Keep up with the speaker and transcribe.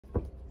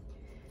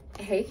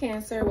Hey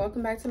Cancer,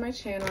 welcome back to my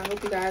channel. I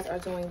hope you guys are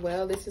doing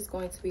well. This is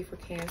going to be for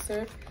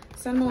Cancer,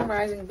 Sun, Moon,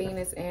 Rising,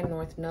 Venus, and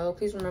North Node.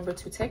 Please remember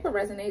to take what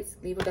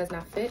resonates, leave what does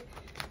not fit,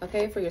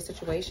 okay, for your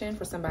situation,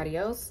 for somebody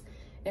else.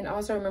 And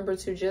also remember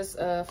to just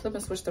flip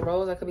and switch the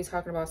roles. I could be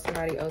talking about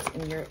somebody else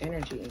in your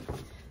energy,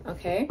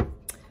 okay?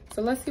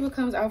 So let's see what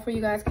comes out for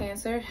you guys,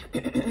 Cancer.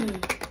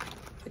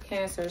 For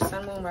Cancer,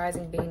 Sun, Moon,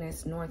 Rising,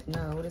 Venus, North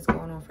Node. What is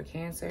going on for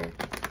Cancer?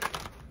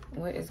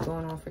 What is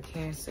going on for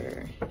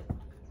Cancer?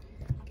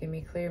 Give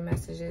me clear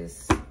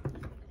messages,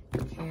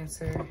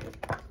 Cancer,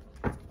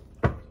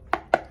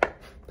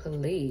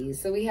 please.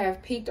 So we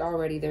have peaked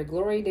already. Their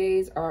glory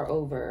days are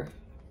over.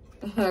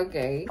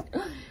 Okay.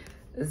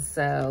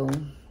 So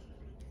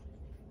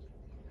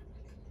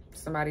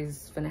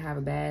somebody's gonna have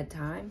a bad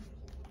time.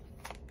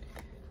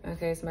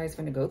 Okay, somebody's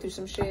gonna go through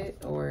some shit,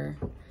 or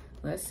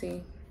let's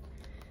see.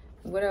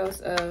 What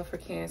else for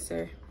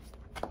Cancer?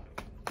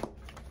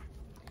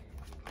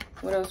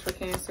 What else for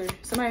Cancer?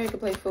 Somebody who can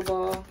play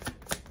football.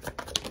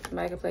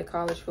 Somebody can play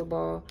college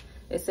football.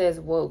 It says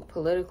woke,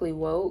 politically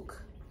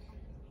woke.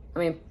 I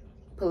mean,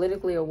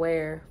 politically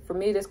aware. For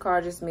me, this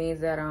card just means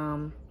that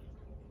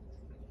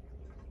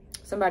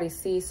somebody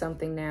sees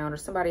something now, or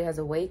somebody has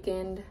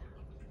awakened.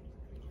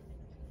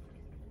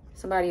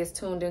 Somebody is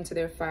tuned into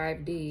their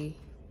 5D,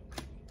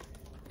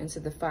 into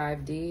the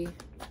 5D.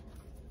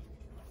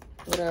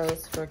 What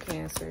else for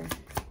Cancer?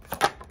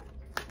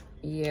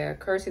 Yeah,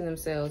 cursing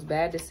themselves,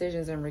 bad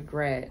decisions and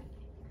regret.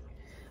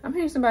 I'm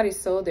hearing somebody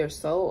sold their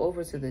soul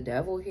over to the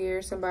devil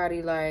here.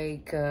 Somebody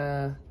like,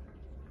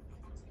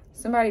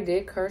 somebody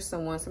did curse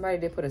someone. Somebody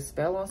did put a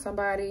spell on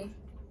somebody.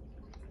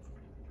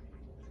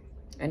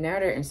 And now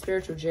they're in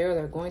spiritual jail.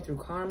 They're going through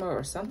karma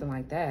or something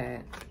like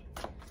that.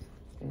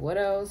 What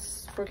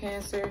else for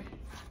Cancer?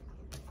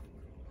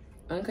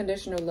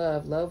 Unconditional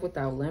love, love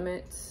without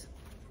limits.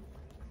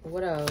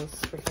 What else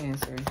for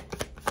Cancer?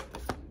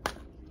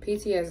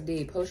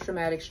 PTSD,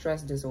 post-traumatic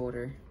stress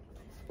disorder.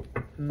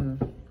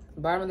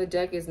 Bottom of the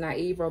deck is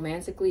naive,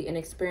 romantically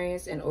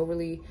inexperienced, and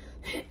overly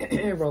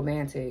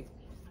romantic.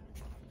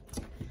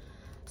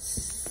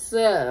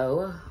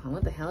 So,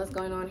 what the hell is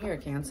going on here,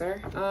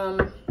 Cancer?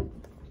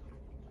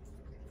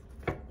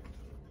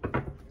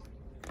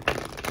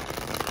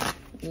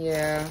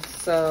 Yeah,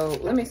 so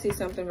let me see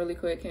something really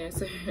quick,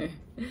 Cancer.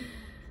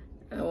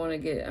 I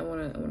want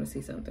to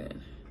see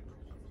something.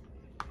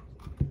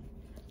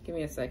 Give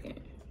me a second.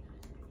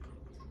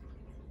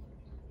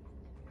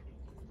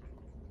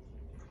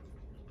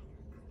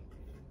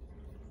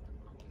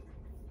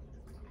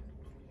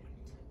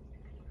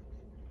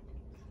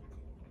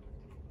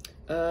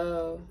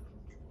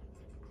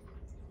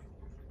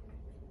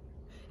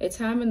 A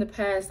time in the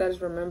past that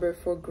is remembered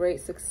for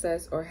great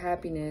success or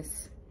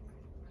happiness.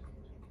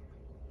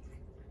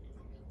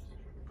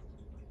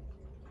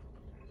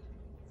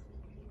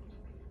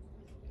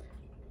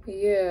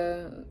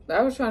 Yeah,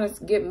 I was trying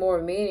to get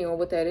more meaning on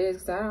what that is,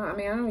 because I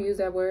don't use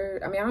that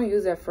word. I don't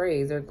use that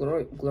phrase. Their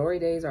glory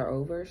days are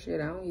over.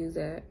 Shit, I don't use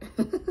that.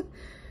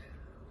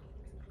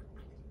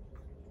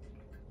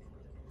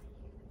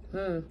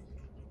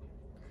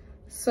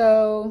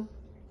 So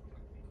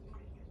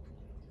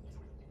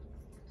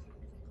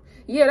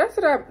yeah, that's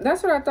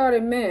what I thought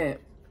it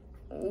meant.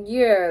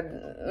 Yeah.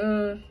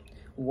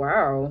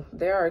 Wow,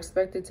 they are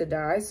expected to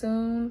die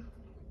soon.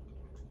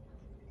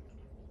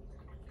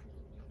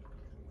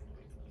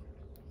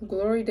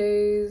 Glory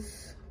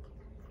days,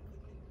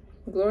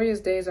 glorious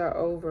days are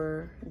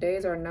over.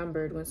 Days are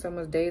numbered. When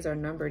someone's days are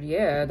numbered,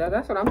 yeah,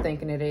 that's what I'm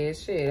thinking it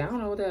is. Shit, I don't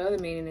know what the other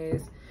meaning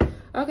is.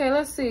 Okay,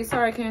 let's see.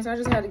 Sorry, Cancer, I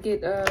just had to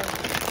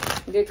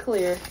get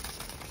clear.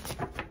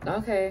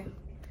 Okay,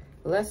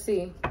 let's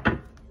see.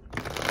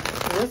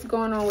 What's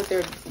going on with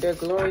their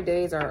glory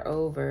days are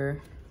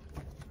over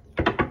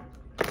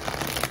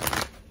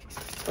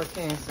for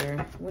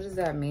Cancer? What does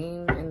that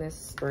mean in this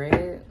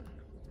spread?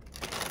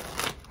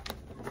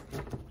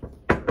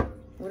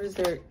 What is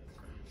their...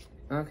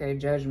 Okay,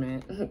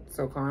 judgment.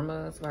 So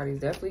karma. Somebody's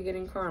definitely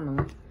getting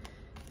karma.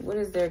 What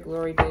is their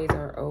glory days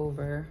are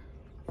over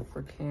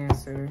for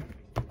Cancer?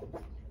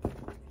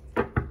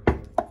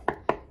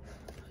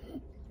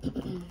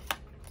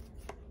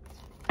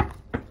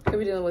 Could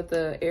be dealing with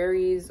the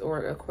Aries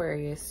or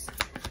Aquarius.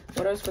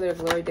 What else for their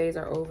glory days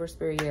are over,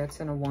 Spirit? Yeah,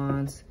 Ten of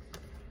Wands.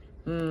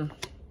 The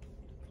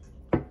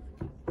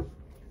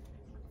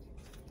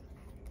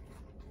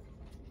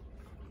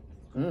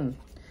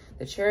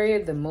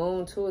Chariot, the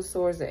Moon, Two of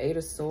Swords, the Eight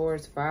of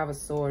Swords, Five of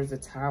Swords, the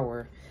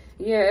Tower.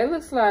 Yeah, it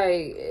looks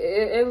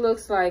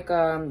like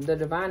the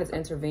divine is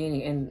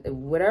intervening, and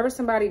whatever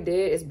somebody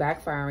did is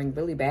backfiring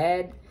really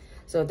bad.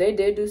 So if they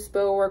did do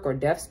spell work or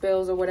death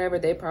spells or whatever,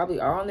 they probably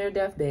are on their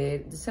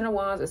deathbed. The Ten of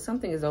Wands, if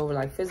something is over,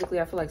 like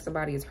physically, I feel like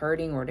somebody is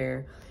hurting, or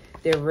they're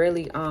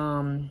really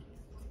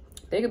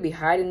they could be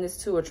hiding this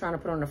too, or trying to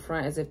put on the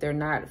front as if they're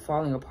not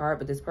falling apart,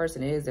 but this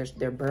person is.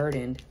 They're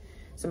burdened.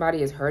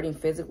 Somebody is hurting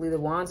physically. The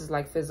Wands is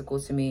like physical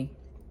to me.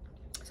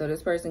 So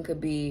this person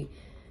could be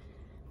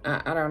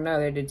I don't know,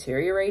 they're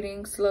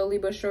deteriorating slowly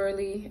but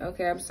surely.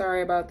 Okay, I'm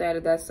sorry about that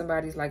if that's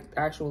somebody's like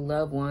actual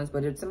loved ones,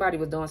 but if somebody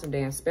was doing some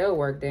damn spell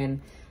work,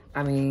 then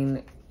I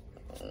mean,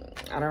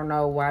 I don't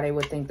know why they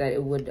would think that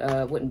it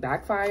wouldn't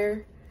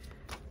backfire.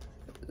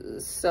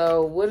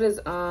 So what is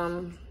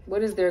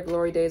their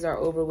glory days are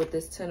over with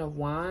this 10 of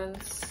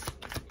Wands?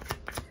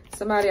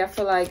 Somebody I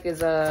feel like is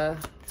there's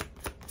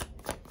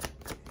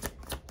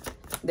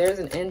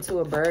an end to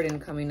a burden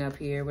coming up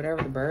here,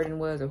 whatever the burden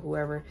was or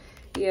whoever.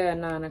 Yeah,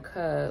 9 of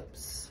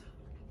Cups.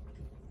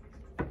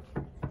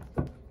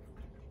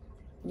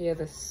 Yeah,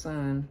 the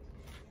Sun.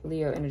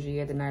 Leo energy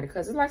at the Knight of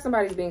Cups. It's like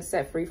somebody's being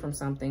set free from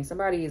something.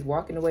 Somebody is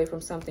walking away from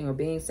something or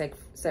being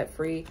set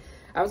free.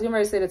 I was getting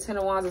ready to say the 10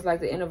 of Wands is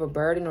like the end of a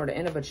burden or the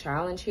end of a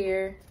challenge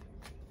here.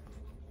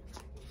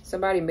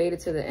 Somebody made it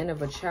to the end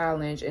of a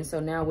challenge, and so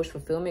now wish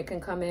fulfillment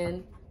can come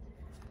in.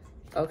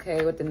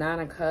 Okay, with the 9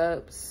 of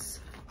Cups.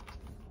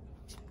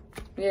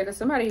 Yeah, because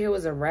somebody here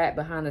was a rat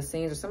behind the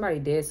scenes, or somebody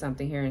did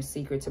something here in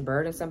secret to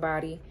burden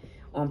somebody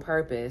on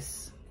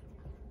purpose.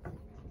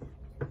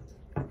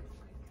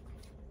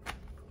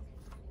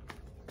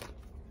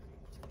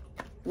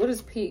 What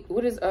is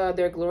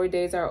their glory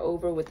days are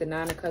over with the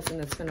 9 of Cups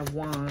and the 10 of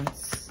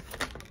Wands?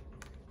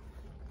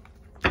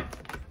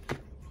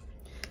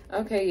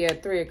 Okay, yeah,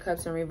 3 of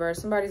Cups in reverse.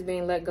 Somebody's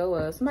being let go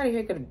of. Somebody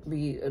here could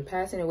be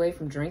passing away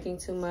from drinking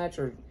too much,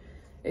 or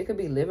it could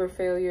be liver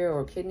failure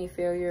or kidney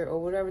failure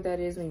or whatever that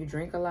is when you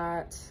drink a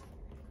lot.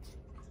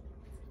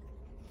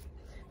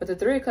 But the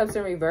 3 of Cups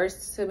in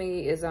reverse to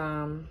me is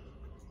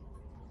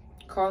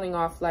calling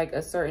off like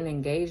a certain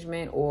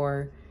engagement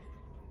or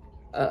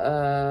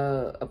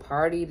a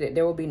party that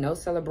there will be no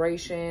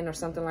celebration or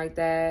something like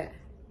that.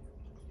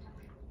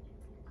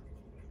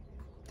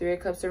 3 of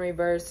Cups in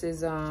reverse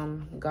is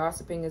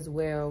gossiping as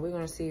well. We're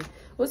going to see.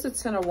 What's the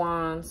 10 of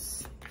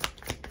Wands?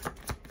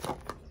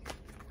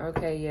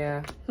 Okay,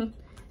 yeah.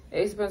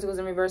 Ace of Pentacles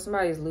in reverse.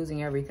 Somebody is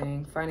losing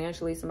everything.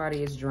 Financially,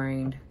 somebody is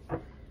drained.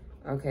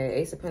 Okay,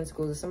 Ace of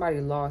Pentacles.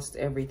 Somebody lost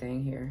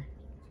everything here.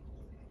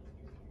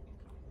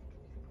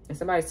 And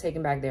somebody's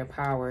taking back their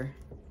power.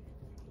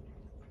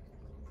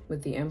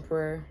 With the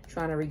Emperor,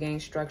 trying to regain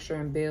structure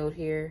and build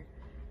here.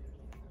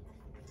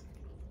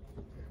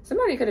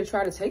 Somebody could have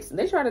tried to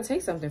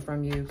take something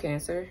from you,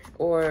 Cancer,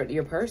 or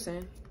your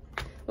person.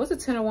 What's the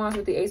 10 of Wands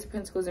with the Ace of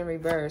Pentacles in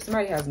reverse?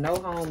 Somebody has no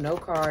home, no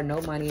car, no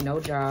money, no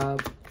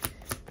job.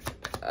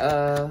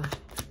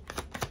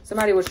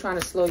 Somebody was trying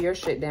to slow your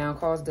shit down,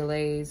 cause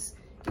delays.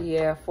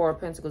 Yeah, 4 of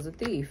Pentacles, a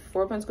thief.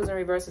 4 of Pentacles in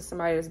reverse is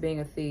somebody that's being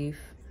a thief.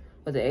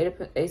 But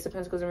the Ace of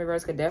Pentacles in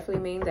reverse could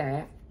definitely mean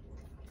that.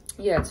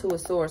 Yeah, 2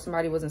 of Swords.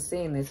 Somebody wasn't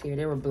seeing this here.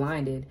 They were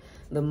blinded.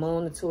 The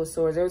Moon, the 2 of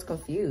Swords. They was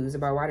confused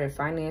about why their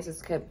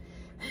finances kept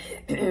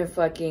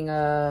fucking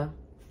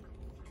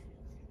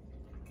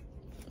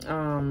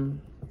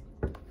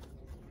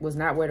was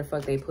not where the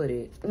fuck they put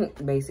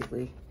it,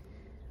 basically.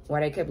 Why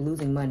they kept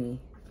losing money.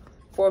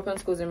 4 of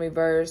Pentacles in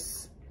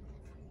reverse.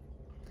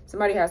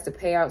 Somebody has to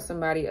pay out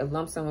somebody a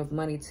lump sum of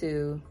money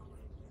too.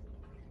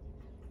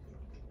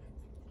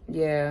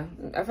 Yeah,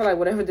 I feel like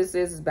whatever this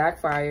is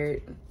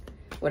backfired.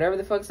 Whatever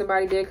the fuck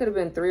somebody did, could have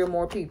been 3 or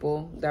more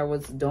people that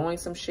was doing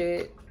some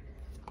shit.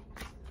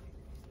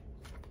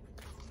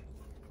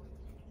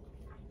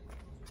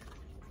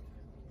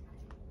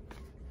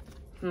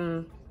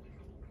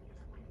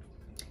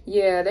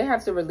 Yeah, they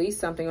have to release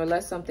something or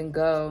let something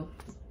go.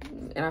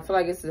 And I feel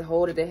like it's the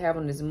hold that they have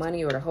on this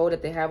money or the hold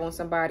that they have on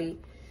somebody.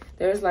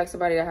 There's like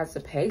somebody that has to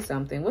pay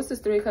something. What's this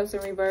 3 of Cups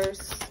in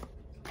reverse?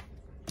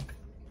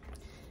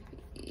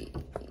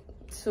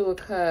 2 of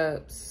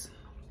Cups.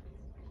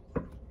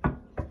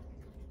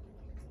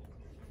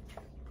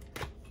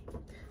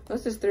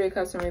 What's this 3 of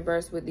Cups in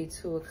reverse with the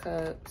 2 of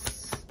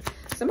Cups?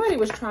 Somebody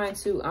was trying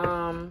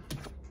to,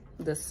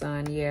 the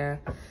Sun, yeah.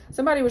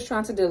 Somebody was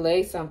trying to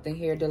delay something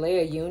here. Delay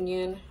a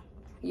union.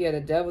 Yeah,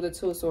 the Devil, the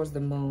 2 of Swords, the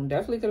Moon.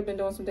 Definitely could have been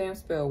doing some damn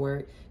spell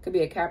work. Could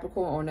be a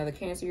Capricorn or another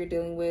Cancer you're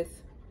dealing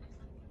with.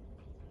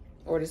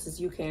 Or this is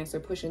you, Cancer,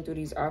 pushing through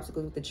these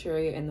obstacles with the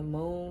Chariot and the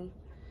Moon.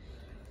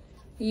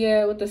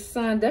 Yeah, with the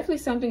Sun, definitely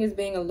something is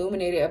being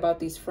illuminated about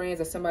these friends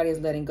that somebody is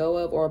letting go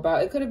of, or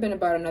about, it could have been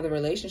about another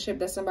relationship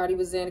that somebody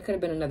was in. It could have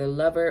been another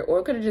lover, or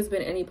it could have just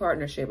been any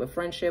partnership, a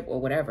friendship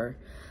or whatever.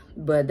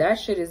 But that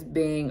shit is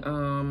being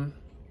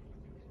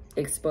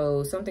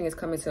exposed. Something is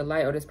coming to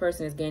light, or this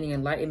person is gaining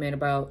enlightenment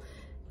about,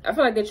 I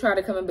feel like they tried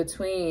to come in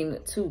between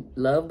 2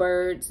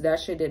 lovebirds. That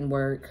shit didn't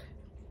work.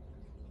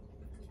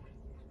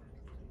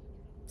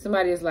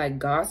 Somebody is like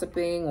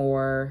gossiping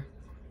or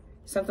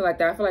something like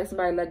that. I feel like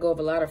somebody let go of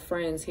a lot of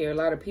friends here, a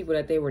lot of people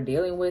that they were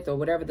dealing with or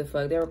whatever the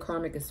fuck. They were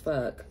karmic as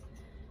fuck.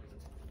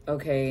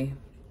 Okay.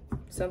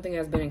 Something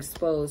has been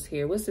exposed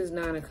here. What's this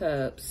 9 of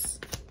Cups?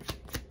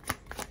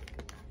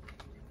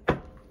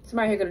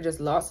 Somebody here could have just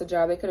lost a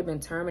job. They could have been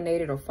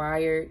terminated or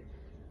fired.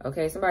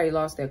 Okay, somebody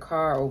lost their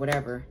car or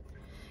whatever.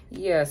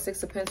 Yeah,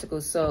 6 of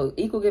Pentacles. So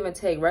equal give and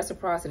take,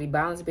 reciprocity,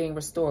 balance being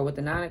restored. With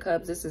the 9 of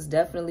Cups, this is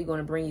definitely going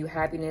to bring you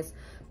happiness,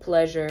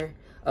 pleasure.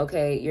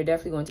 Okay, you're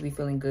definitely going to be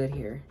feeling good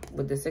here.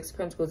 With the 6 of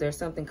Pentacles, there's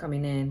something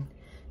coming in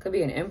Could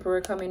be an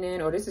emperor coming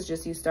in, or this is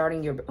just you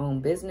starting your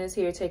own business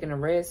here, taking a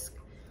risk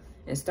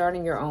and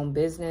starting your own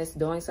business,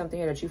 doing something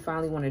here that you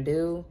finally want to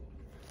do.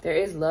 There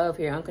is love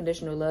here,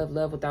 unconditional love,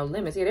 love without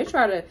limits. Yeah, they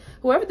try to,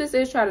 whoever this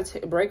is, try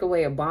to break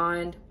away a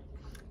bond.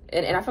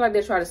 And I feel like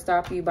they try to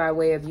stop you by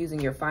way of using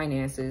your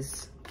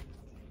finances.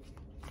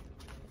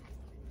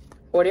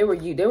 Or they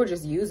were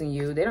just using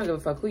you. They don't give a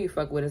fuck who you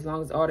fuck with as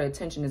long as all the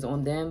attention is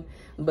on them.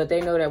 But they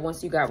know that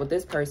once you got with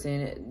this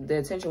person, the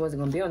attention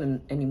wasn't going to be on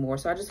them anymore.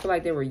 So I just feel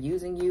like they were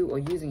using you or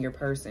using your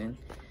person.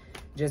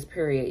 Just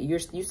period.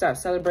 You stop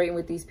celebrating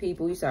with these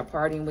people. You stop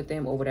partying with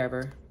them or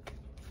whatever.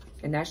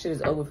 And that shit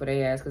is over for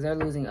their ass because they're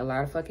losing a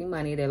lot of fucking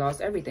money. They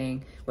lost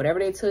everything. Whatever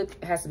they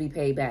took has to be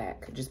paid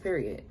back. Just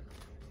period.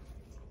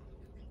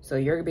 So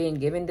you're being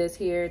given this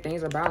here.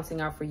 Things are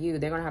balancing out for you.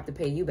 They're going to have to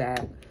pay you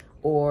back.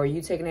 Or you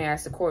taking their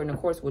ass to court and the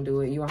courts will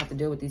do it. You won't have to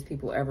deal with these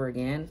people ever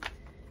again.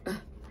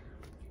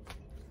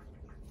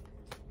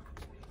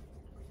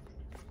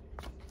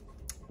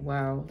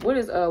 Wow. What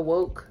is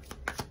woke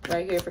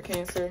right here for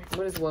Cancer?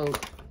 What is woke?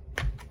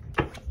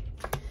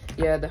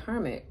 Yeah, the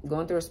Hermit.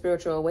 Going through a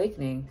spiritual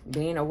awakening.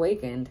 Being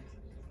awakened.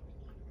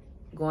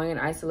 Going in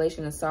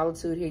isolation and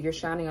solitude here. You're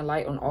shining a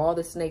light on all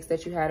the snakes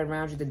that you had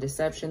around you. The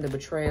deception, the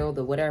betrayal,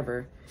 the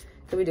whatever.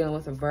 Could be dealing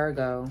with a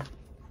Virgo.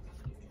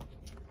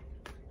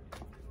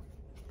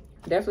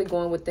 Definitely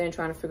going within,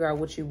 trying to figure out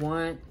what you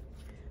want.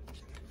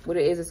 What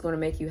it is that's going to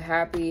make you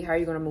happy. How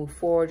you're going to move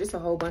forward. Just a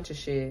whole bunch of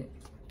shit.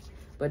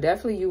 But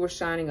definitely you were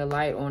shining a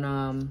light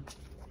on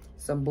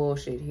some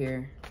bullshit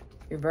here.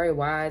 You're very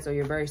wise or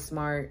you're very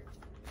smart.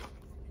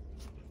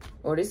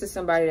 Or this is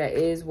somebody that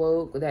is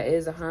woke, that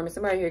is a hermit.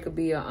 Somebody here could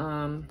be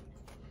a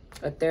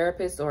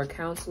therapist or a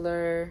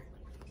counselor.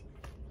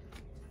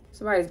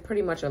 Somebody's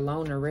pretty much a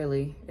loner,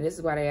 really. And this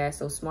is why they act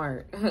so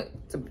smart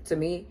to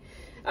me.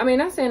 I mean,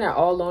 not saying that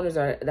all loners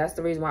are, that's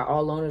the reason why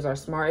all loners are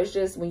smart. It's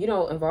just when you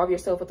don't involve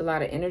yourself with a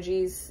lot of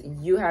energies,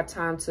 you have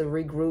time to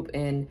regroup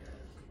and,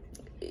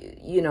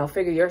 you know,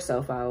 figure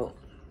yourself out.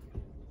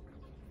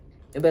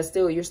 But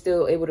still, you're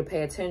still able to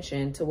pay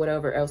attention to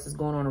whatever else is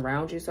going on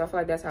around you. So I feel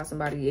like that's how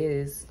somebody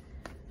is.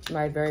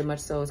 Somebody very much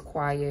so is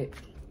quiet.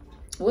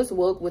 What's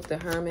woke with the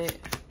Hermit?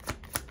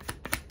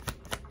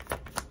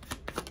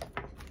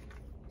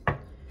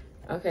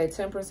 Okay,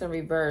 Temperance in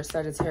reverse,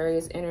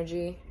 Sagittarius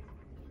energy.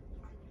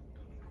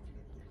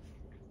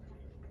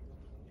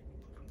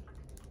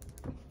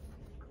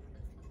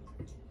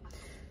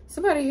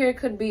 Somebody here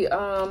could be,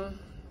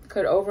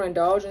 could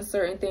overindulge in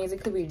certain things.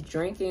 It could be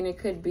drinking. It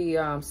could be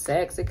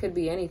sex. It could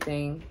be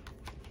anything.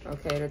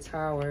 Okay, the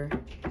Tower.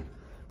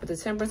 But the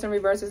Temperance in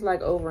reverse is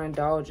like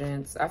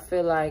overindulgence. I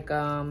feel like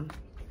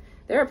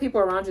there are people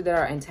around you that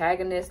are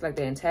antagonists. Like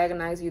they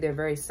antagonize you. They're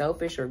very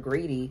selfish or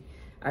greedy.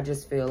 I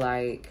just feel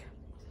like,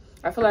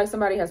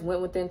 somebody has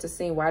went within to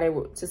see why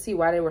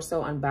they were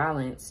so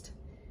unbalanced.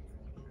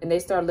 And they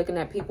started looking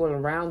at people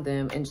around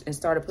them and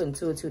started putting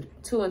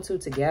two and two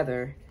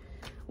together.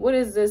 What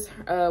is this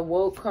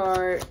woke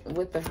card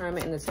with the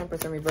Hermit and the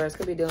Temperance in reverse?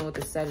 Could be dealing with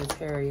the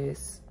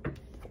Sagittarius.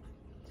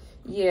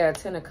 Yeah,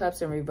 10 of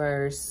Cups in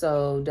reverse.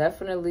 So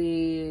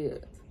definitely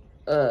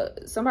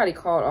somebody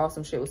called off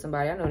some shit with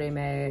somebody. I know they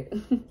mad.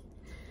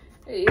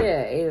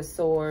 Yeah, 8 of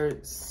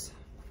Swords.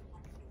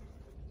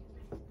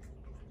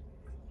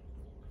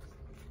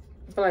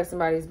 I feel like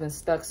somebody's been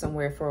stuck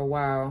somewhere for a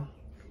while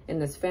in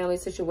this family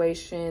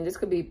situation. This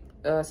could be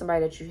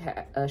somebody that you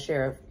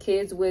share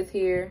kids with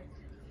here.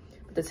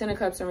 The 10 of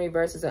Cups in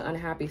reverse is an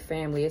unhappy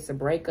family. It's a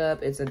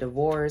breakup. It's a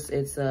divorce.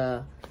 It's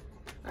a,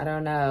 I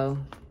don't know.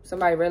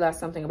 Somebody realized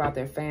something about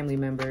their family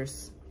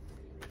members.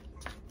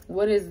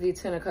 What is the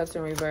 10 of Cups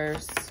in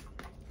reverse?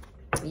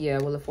 Yeah,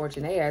 Wheel of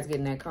Fortune. They ass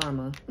getting that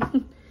karma.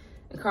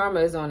 And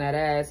karma is on that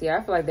ass. Yeah,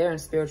 I feel like they're in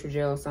spiritual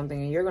jail or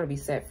something, and you're going to be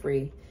set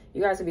free.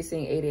 You guys will be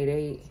seeing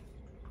 888.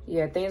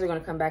 Yeah, things are going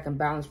to come back in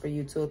balance for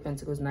you. 2 of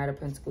Pentacles, Knight of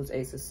Pentacles,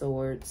 Ace of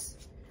Swords.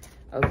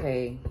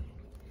 Okay.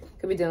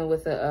 Could be dealing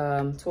with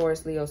a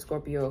Taurus, Leo,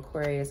 Scorpio,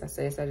 Aquarius. I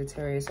said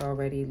Sagittarius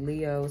already.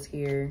 Leo's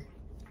here.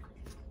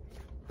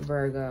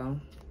 Virgo.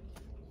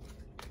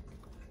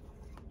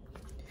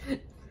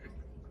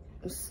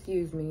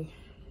 Excuse me.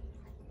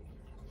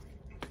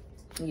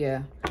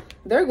 Yeah.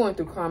 They're going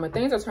through karma.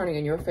 Things are turning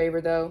in your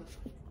favor, though.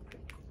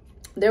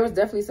 There was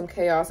definitely some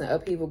chaos and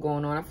upheaval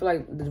going on. I feel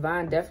like the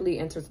divine definitely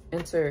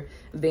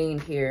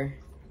intervened here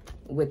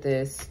with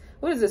this.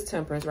 What is this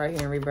Temperance right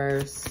here in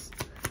reverse?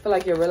 I feel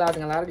like you're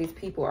realizing a lot of these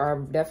people are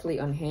definitely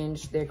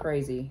unhinged. They're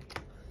crazy.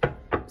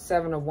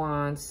 7 of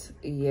Wands.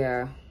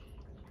 Yeah.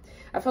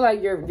 I feel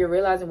like you're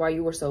realizing why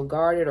you were so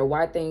guarded, or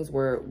why things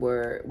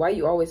why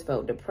you always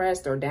felt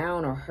depressed or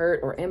down or hurt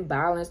or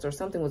imbalanced, or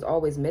something was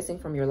always missing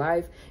from your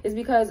life. It's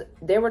because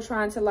they were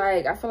trying to,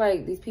 like, I feel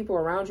like these people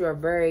around you are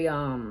very,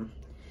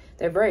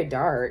 they're very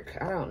dark.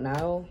 I don't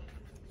know.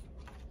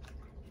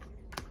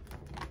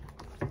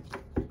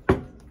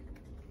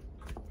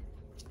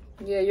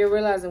 Yeah, you're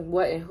realizing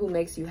what and who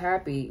makes you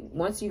happy.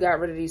 Once you got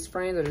rid of these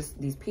friends or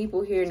these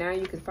people here, now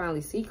you can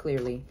finally see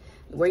clearly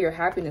where your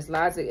happiness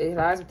lies. It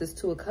lies with this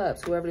 2 of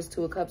Cups. Whoever this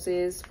 2 of Cups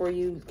is for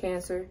you,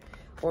 Cancer,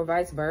 or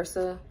vice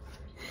versa.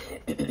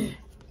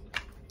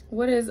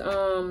 What is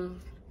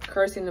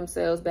cursing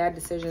themselves, bad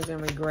decisions,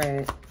 and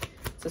regret?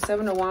 So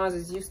 7 of Wands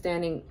is you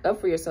standing up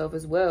for yourself,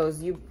 as well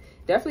as you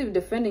definitely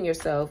defending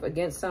yourself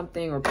against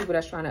something or people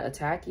that's trying to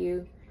attack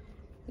you.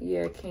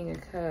 Yeah, King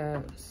of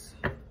Cups.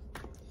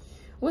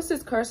 What's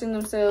this cursing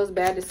themselves,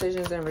 bad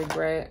decisions, and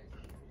regret?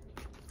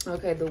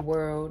 Okay, the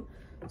World.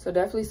 So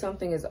definitely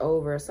something is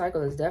over. A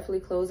cycle is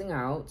definitely closing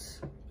out.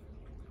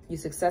 You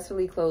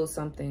successfully closed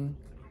something.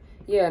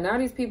 Yeah, now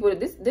these people,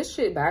 this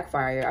shit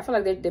backfired. I feel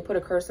like they put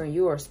a curse on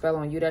you or a spell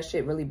on you. That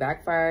shit really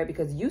backfired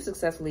because you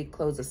successfully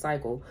closed a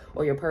cycle,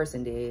 or your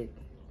person did.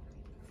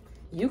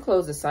 You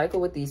closed a cycle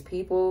with these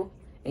people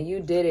and you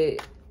did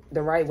it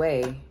the right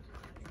way.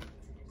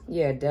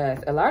 Yeah,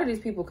 death. A lot of these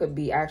people could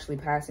be actually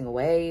passing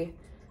away,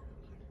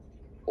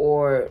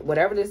 or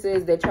whatever this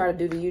is they try to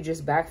do to you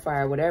just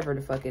backfire, whatever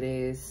the fuck it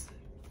is.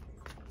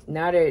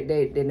 Now they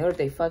know that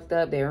they fucked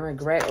up, they're in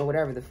regret or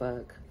whatever the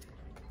fuck.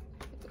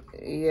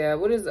 Yeah,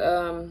 what is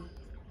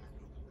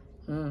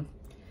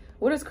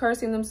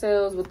cursing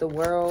themselves with the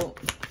World?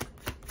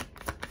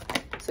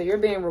 So you're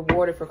being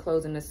rewarded for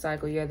closing this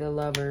cycle. You're the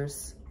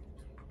Lovers.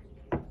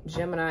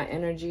 Gemini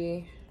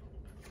energy.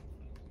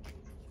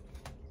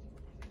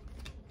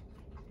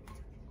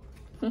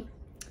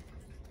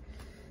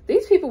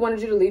 These people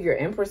wanted you to leave your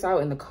Empress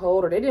out in the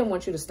cold, or they didn't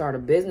want you to start a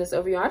business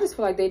over you. I just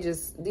feel like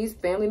these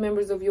family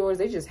members of yours,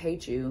 they just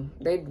hate you.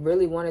 They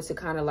really wanted to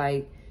kind of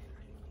like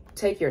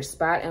take your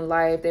spot in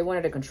life. They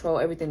wanted to control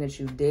everything that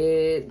you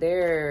did.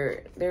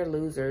 They're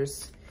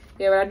losers.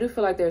 Yeah, but I do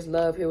feel like there's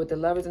love here with the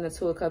Lovers and the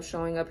 2 of Cups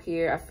showing up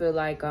here. I feel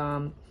like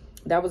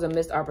that was a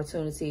missed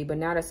opportunity, but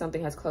now that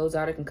something has closed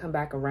out, it can come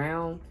back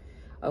around.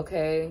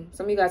 Okay,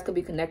 some of you guys could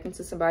be connecting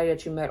to somebody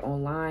that you met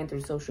online through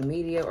social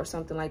media or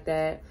something like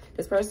that.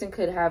 This person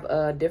could have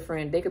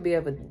they could be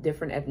of a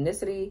different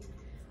ethnicity.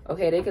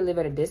 Okay, they could live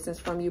at a distance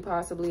from you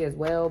possibly as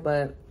well,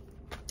 but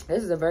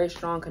this is a very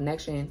strong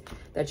connection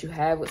that you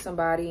have with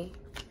somebody.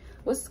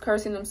 What's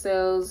cursing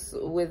themselves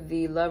with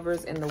the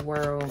Lovers in the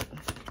World?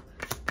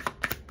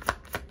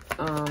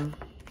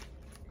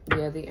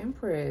 Yeah, the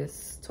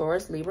Empress,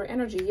 Taurus, Libra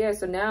energy. Yeah,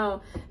 so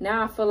now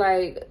I feel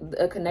like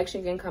a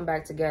connection can come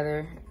back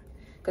together,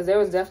 because there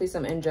was definitely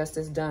some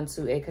injustice done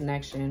to a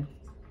connection.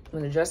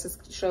 When the justice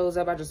shows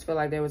up, I just feel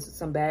like there was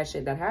some bad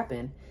shit that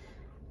happened.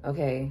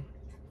 Okay.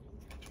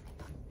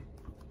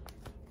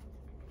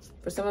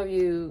 For some of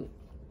you,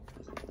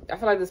 I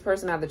feel like this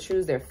person either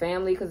choose their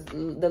family, because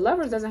the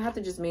Lovers doesn't have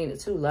to just mean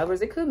 2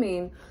 lovers. It could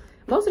mean,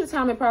 most of the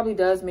time, it probably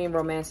does mean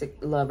romantic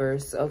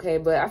lovers, okay?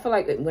 But I feel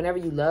like whenever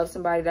you love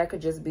somebody, that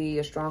could just be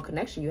a strong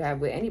connection you have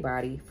with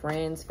anybody,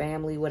 friends,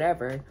 family,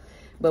 whatever.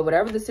 But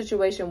whatever the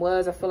situation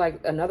was, I feel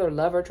like another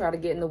lover tried to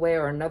get in the way,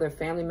 or another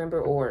family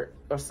member or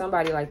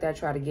somebody like that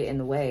tried to get in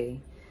the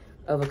way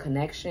of a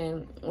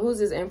connection. Who's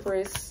this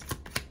Empress?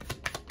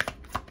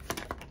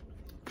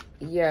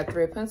 Yeah,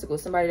 3 of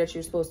Pentacles. Somebody that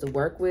you're supposed to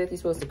work with. You're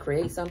supposed to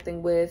create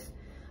something with.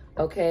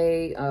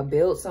 Okay,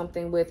 build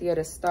something with. Yeah,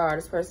 the Star.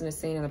 This person is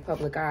seen in the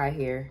public eye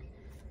here.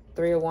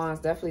 3 of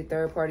Wands, definitely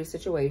third-party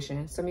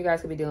situation. Some of you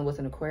guys could be dealing with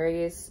an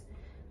Aquarius.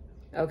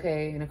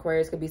 Okay, an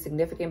Aquarius could be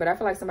significant, but I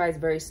feel like somebody's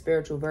very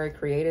spiritual, very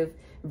creative,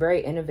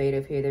 very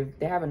innovative here.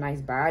 They have a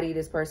nice body.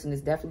 This person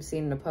is definitely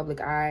seen in the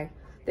public eye.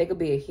 They could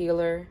be a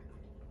healer.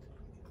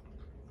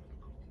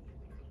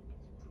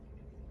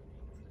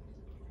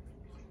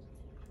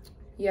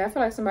 Yeah, I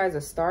feel like somebody's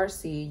a star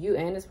seed. You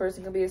and this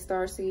person could be a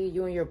star seed.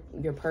 You and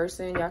your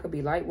person, y'all could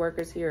be light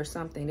workers here or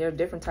something. There are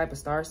different type of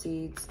star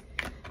seeds.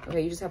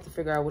 Okay, you just have to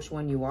figure out which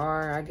one you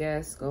are, I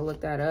guess. Go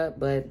look that up.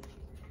 But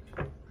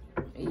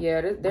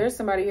yeah, there's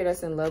somebody here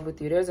that's in love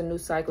with you. There's a new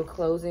cycle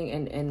closing,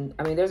 and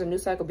I mean, there's a new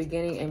cycle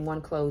beginning and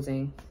one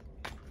closing.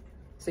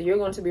 So you're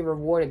going to be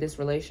rewarded this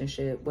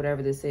relationship,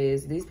 whatever this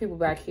is. These people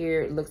back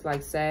here looks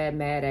like sad,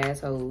 mad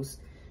assholes.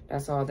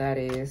 That's all that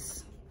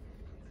is.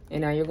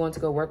 And now you're going to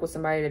go work with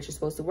somebody that you're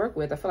supposed to work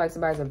with. I feel like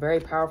somebody's a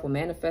very powerful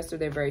manifestor.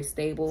 They're very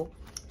stable.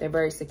 They're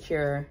very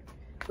secure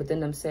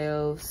within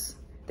themselves.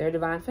 They're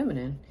divine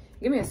feminine.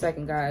 Give me a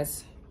second,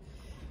 guys.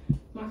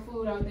 My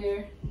food out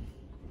there.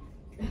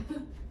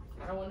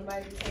 I don't want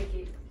nobody to take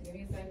it. Give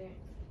me a second.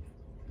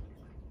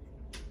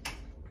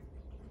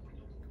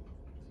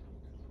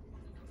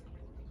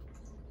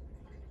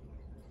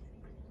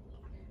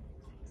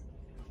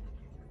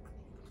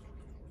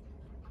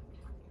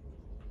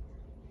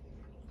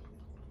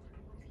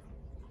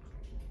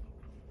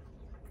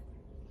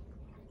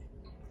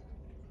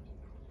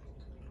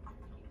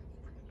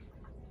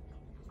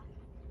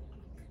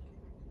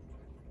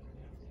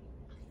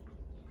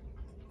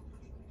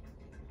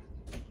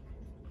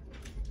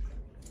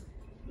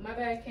 My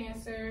bad,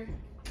 Cancer.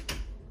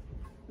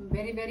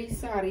 Very, very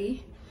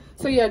sorry.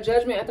 So yeah,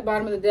 Judgment at the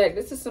bottom of the deck.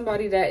 This is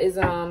somebody that is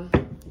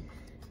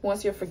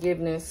wants your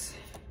forgiveness.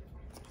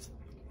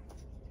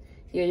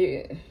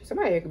 Yeah,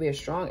 somebody here could be a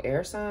strong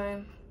air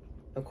sign.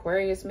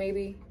 Aquarius,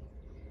 maybe.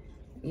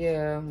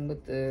 Yeah,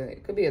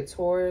 it could be a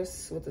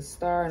Taurus with a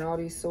star and all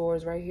these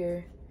swords right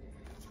here.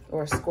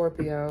 Or a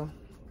Scorpio.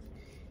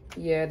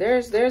 Yeah,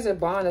 there's a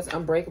bond that's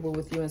unbreakable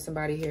with you and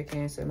somebody here,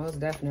 Cancer. Most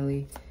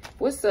definitely.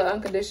 What's the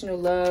unconditional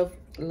love?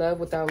 Love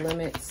without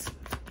limits.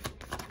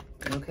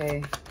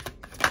 Okay.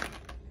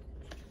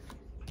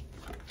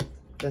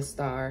 The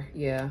Star.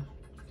 Yeah.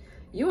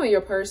 You and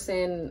your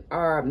person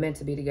are meant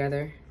to be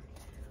together.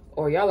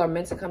 Or y'all are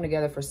meant to come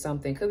together for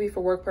something. Could be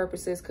for work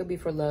purposes. Could be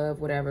for love.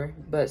 Whatever.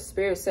 But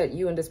Spirit set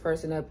you and this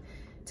person up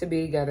to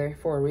be together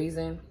for a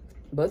reason.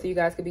 Both of you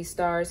guys could be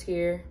stars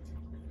here.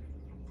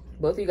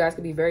 Both of you guys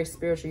could be very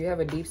spiritual. You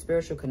have a deep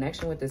spiritual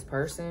connection with this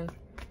person.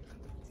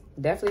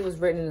 Definitely was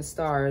written in the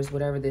stars,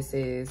 whatever this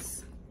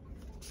is.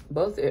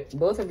 Both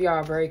of y'all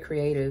are very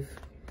creative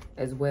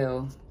as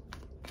well.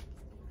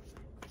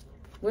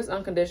 What's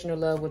unconditional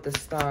love with the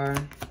Star?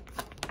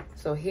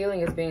 So healing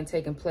is being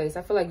taken place.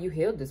 I feel like you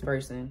healed this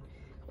person.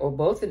 Or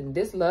both of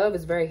this love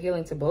is very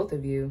healing to both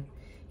of you.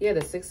 Yeah,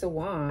 the Six of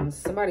Wands.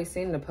 Somebody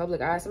seen in the public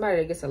eye. Somebody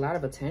that gets a lot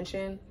of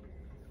attention.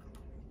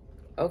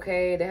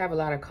 Okay, they have a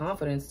lot of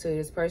confidence too.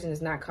 This person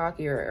is not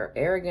cocky or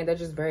arrogant. They're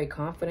just very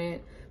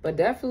confident. But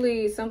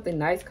definitely something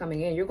nice coming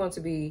in. You're going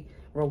to be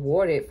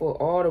rewarded for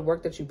all the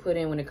work that you put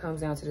in when it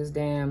comes down to this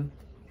damn...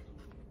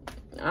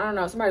 I don't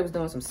know. Somebody was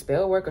doing some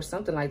spell work or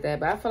something like that.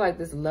 But I feel like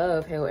this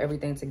love held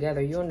everything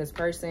together. You and this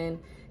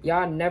person,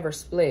 y'all never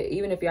split.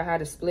 Even if y'all had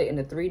to split in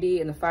the 3D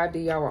and the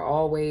 5D, y'all were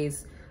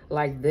always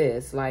like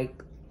this.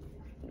 Like,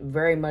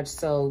 very much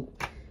so...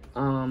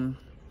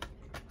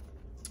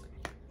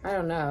 I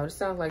don't know. It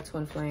sounds like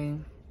twin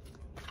flame.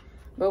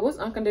 But what's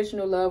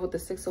unconditional love with the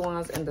Six of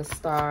Wands and the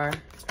Star?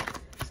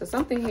 So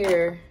something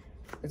here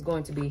is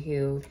going to be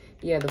healed.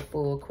 Yeah, the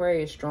Fool.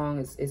 Aquarius strong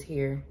is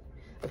here.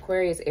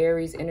 Aquarius,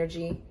 Aries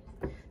energy.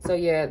 So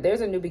yeah,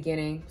 there's a new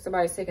beginning.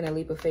 Somebody's taking a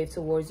leap of faith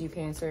towards you,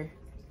 Cancer.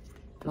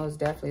 Most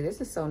definitely.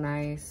 This is so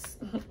nice.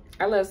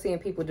 I love seeing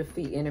people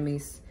defeat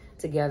enemies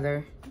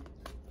together,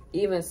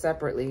 even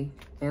separately.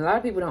 And a lot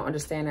of people don't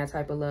understand that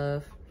type of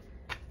love.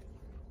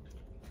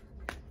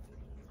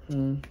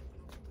 I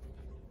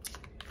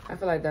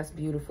feel like that's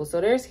beautiful.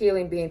 So there's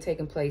healing being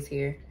taken place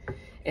here.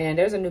 And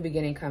there's a new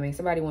beginning coming.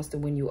 Somebody wants to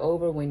win you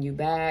over, win you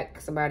back.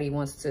 Somebody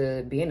wants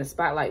to be in the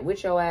spotlight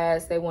with your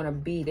ass. They want to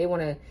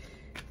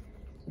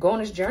go on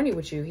this journey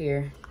with you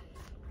here.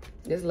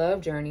 This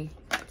love journey.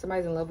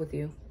 Somebody's in love with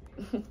you.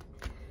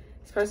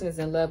 This person is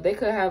in love. They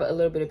could have a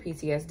little bit of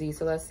PTSD.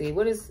 So let's see.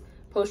 What is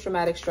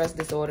post-traumatic stress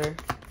disorder?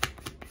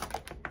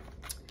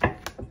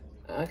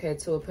 Okay,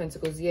 Two of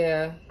Pentacles.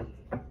 Yeah.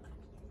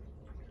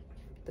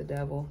 The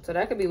Devil. So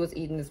that could be what's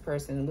eating this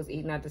person, what's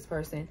eating out this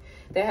person.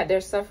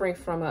 They're suffering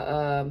from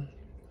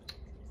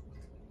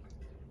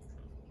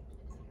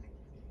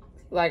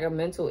like a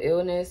mental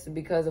illness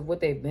because of what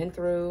they've been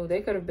through.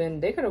 They could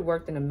have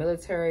worked in the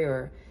military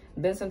or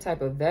been some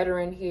type of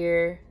veteran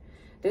here.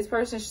 This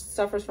person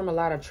suffers from a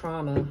lot of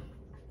trauma.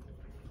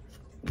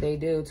 They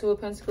do. Two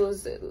of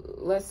Pentacles.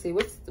 Let's see.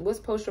 What's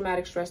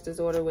post-traumatic stress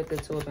disorder with the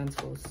Two of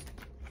Pentacles?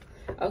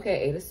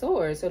 Okay, Eight of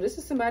Swords. So this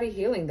is somebody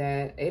healing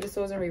that. Eight of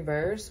Swords in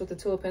reverse with the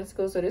Two of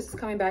Pentacles. So this is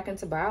coming back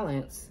into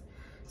balance.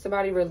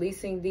 Somebody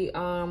releasing the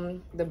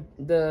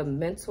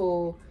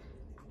mental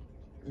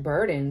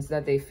burdens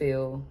that they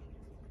feel.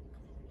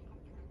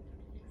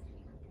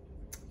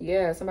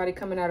 Yeah, somebody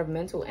coming out of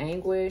mental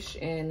anguish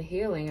and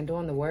healing and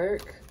doing the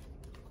work.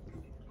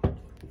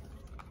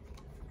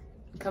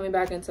 Coming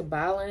back into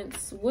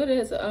balance. What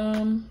else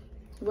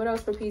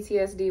for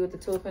PTSD with the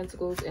Two of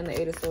Pentacles and the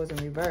Eight of Swords in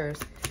reverse?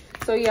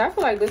 So yeah, I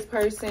feel like this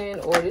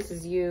person, or this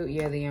is you.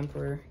 Yeah, the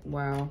Emperor.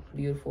 Wow,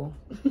 beautiful.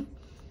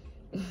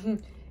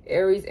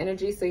 Aries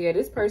energy. So yeah,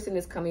 this person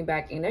is coming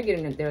back and they're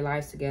getting their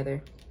lives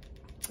together.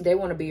 They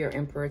want to be your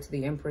Emperor. To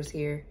the Empress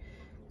here.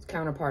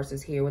 Counterparts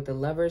is here with the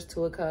Lovers,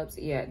 Two of Cups.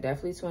 Yeah,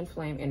 definitely twin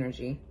flame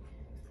energy.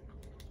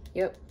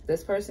 Yep,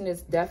 this person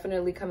is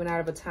definitely coming out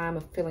of a time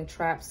of feeling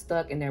trapped,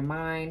 stuck in their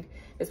mind.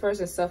 This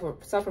person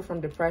suffered from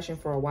depression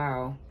for a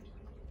while.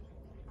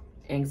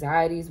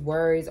 Anxieties,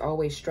 worries,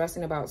 always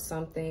stressing about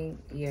something.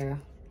 Yeah.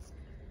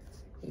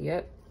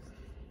 Yep.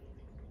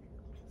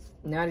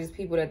 Now these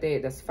people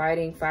that's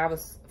fighting, five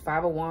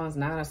of Wands,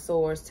 Nine of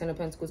Swords, Ten of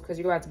Pentacles, because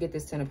you're about to get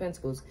this Ten of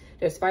Pentacles.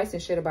 There's fights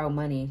and shit about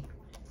money.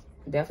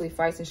 Definitely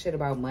fights and shit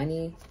about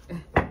money.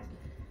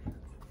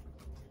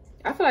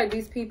 I feel like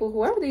these people,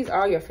 whoever these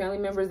are, your family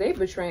members, they've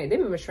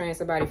been betraying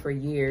somebody for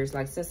years,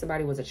 like since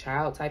somebody was a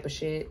child type of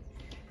shit.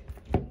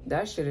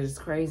 That shit is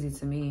crazy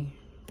to me.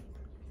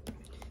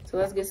 So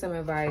let's get some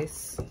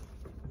advice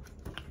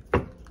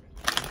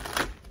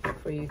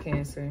for you,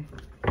 Cancer.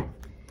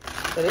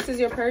 So this is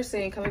your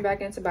person coming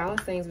back into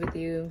balance things with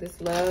you.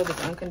 This love is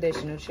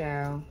unconditional,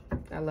 child.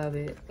 I love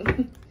it.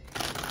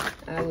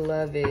 I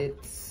love it.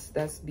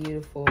 That's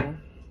beautiful.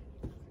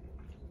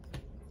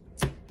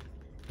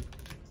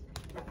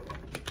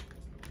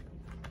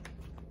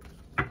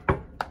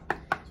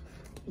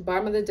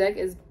 Bottom of the deck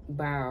is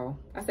bow.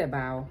 I said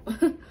bow.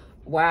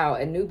 Wow,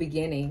 a new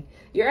beginning.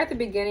 You're at the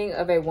beginning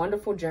of a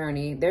wonderful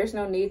journey. There's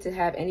no need to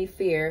have any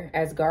fear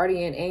as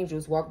guardian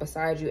angels walk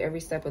beside you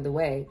every step of the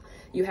way.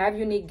 You have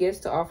unique gifts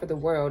to offer the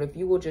world if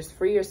you will just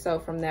free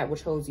yourself from that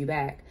which holds you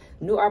back.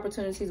 New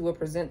opportunities will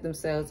present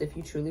themselves if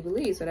you truly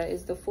believe. So that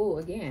is the Fool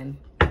again.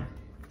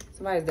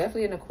 Somebody's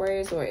definitely an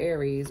Aquarius or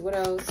Aries. What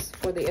else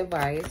for the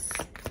advice?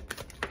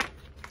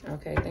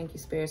 Okay, thank you,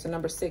 Spirit. So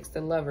number 6, the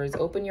Lovers.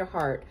 Open your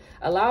heart.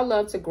 Allow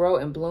love to grow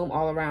and bloom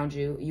all around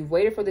you. You've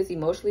waited for this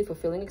emotionally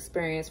fulfilling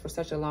experience for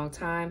such a long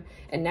time,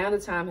 and now the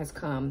time has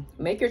come.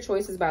 Make your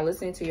choices by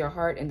listening to your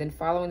heart and then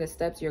following the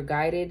steps you're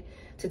guided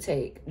to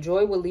take.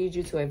 Joy will lead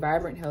you to a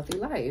vibrant, healthy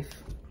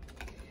life.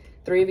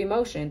 3 of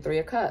Emotion, 3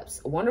 of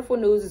Cups. Wonderful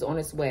news is on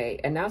its way.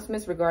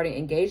 Announcements regarding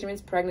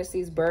engagements,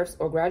 pregnancies, births,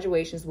 or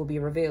graduations will be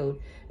revealed.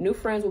 New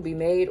friends will be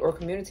made, or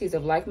communities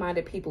of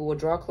like-minded people will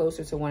draw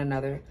closer to one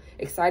another.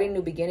 Exciting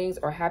new beginnings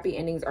or happy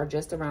endings are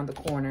just around the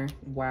corner.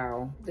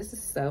 Wow, this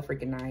is so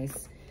freaking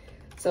nice.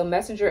 So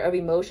Messenger of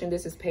Emotion,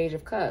 this is Page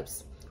of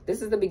Cups.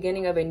 This is the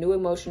beginning of a new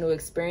emotional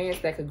experience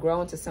that could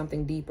grow into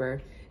something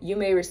deeper. You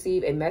may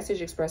receive a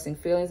message expressing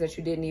feelings that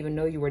you didn't even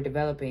know you were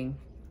developing.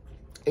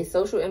 A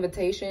social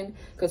invitation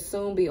could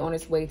soon be on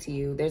its way to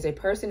you. There's a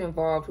person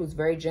involved who's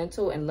very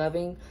gentle and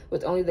loving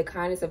with only the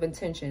kindness of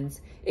intentions.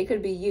 It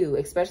could be you,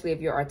 especially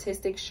if you're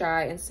artistic,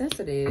 shy, and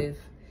sensitive.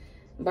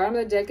 Bottom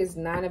of the deck is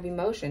 9 of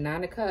Emotion,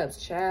 9 of Cups.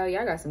 Child,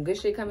 y'all got some good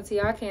shit coming to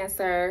y'all,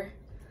 Cancer.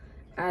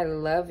 I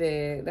love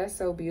it. That's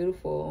so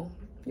beautiful.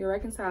 You're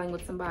reconciling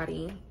with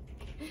somebody.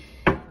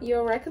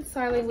 You're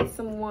reconciling with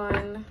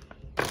someone.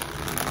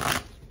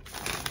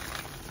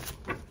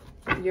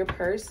 Your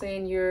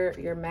person,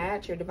 your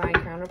match, your divine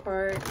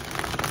counterpart.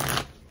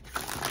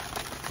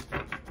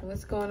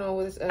 What's going on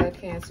with this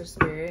Cancer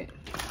Spirit?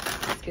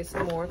 Let's get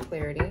some more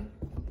clarity.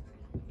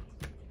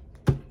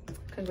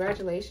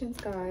 Congratulations,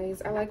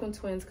 guys. I like when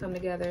twins come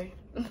together.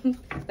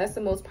 That's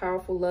the most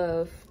powerful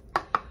love.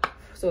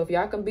 So if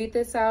y'all can beat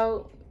this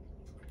out,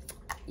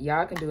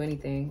 y'all can do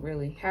anything,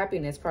 really.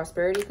 Happiness,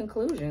 prosperity,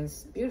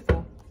 conclusions.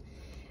 Beautiful.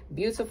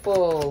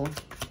 Beautiful.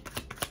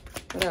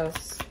 What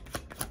else?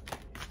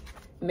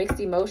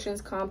 Mixed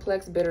emotions,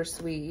 complex,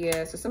 bittersweet.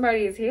 Yeah, so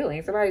somebody is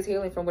healing. Somebody's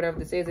healing from whatever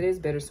this is. It is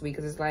bittersweet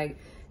because it's like,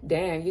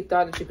 damn, you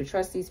thought that you could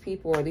trust these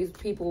people, or these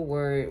people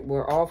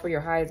were all for your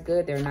highest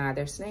good. They're not.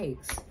 They're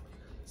snakes.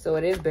 So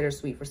it is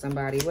bittersweet for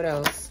somebody. What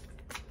else?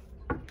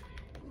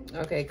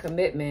 Okay,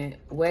 commitment,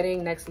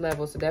 wedding, next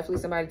level. So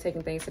definitely somebody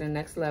taking things to the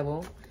next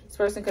level. This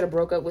person could have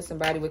broke up with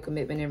somebody with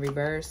commitment in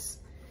reverse.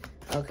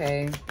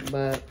 Okay,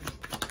 but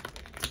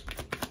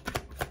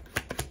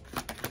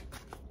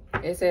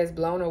it says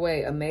blown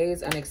away,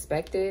 amazed,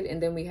 unexpected.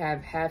 And then we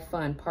have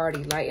fun,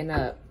 party, lighten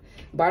up.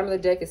 Bottom of the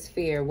deck is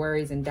fear,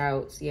 worries, and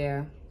doubts.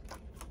 Yeah.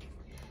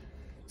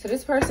 So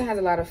this person has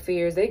a lot of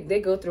fears. They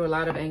go through a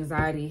lot of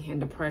anxiety and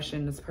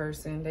depression, this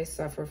person. They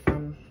suffer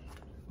from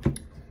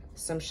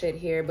some shit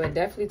here. But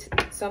definitely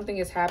something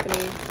is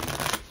happening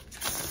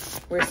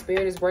where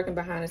Spirit is working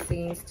behind the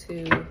scenes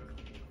to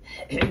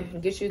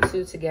get you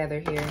two together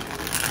here.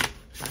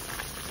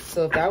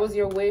 So if that was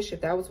your wish,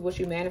 if that was what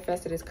you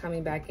manifested, is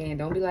coming back in.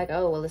 Don't be like,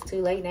 oh, well, it's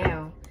too late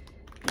now.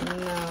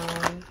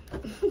 No.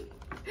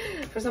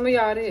 For some of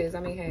y'all, it is. I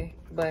mean, hey.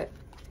 But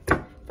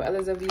for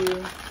others of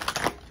you,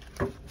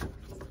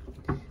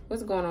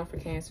 what's going on for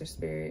Cancer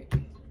Spirit?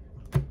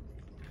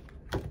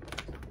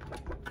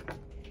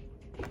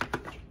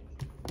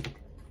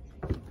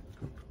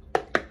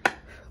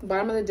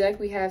 Bottom of the deck,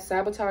 we have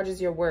sabotages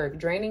your work,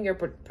 draining your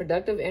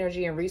productive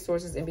energy and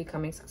resources and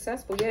becoming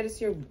successful. Yeah,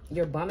 this is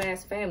your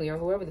bum-ass family, or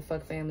whoever the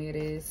fuck family it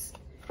is.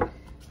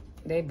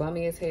 They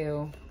bummy as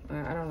hell.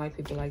 I don't like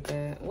people like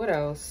that. What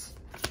else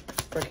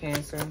for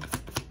Cancer?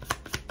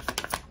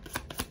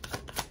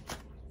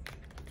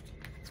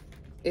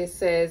 It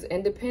says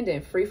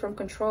independent, free from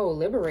control,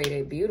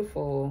 liberated,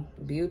 beautiful,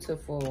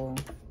 beautiful.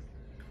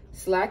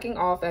 Slacking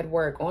off at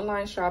work,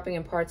 online shopping,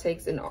 and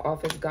partakes in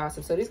office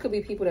gossip. So these could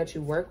be people that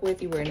you work with,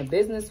 you were in a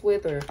business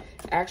with, or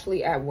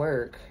actually at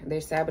work. They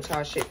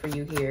sabotage shit for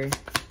you here.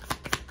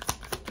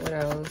 What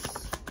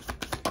else?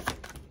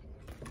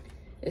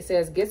 It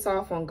says gets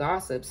off on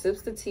gossip,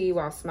 sips the tea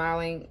while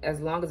smiling as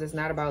long as it's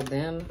not about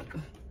them.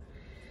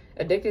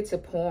 Addicted to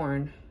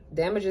porn,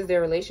 damages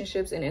their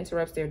relationships and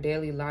interrupts their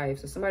daily life.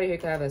 So somebody here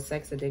could have a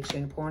sex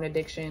addiction, porn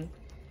addiction.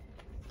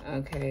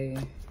 Okay.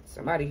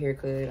 Somebody here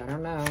could. I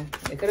don't know.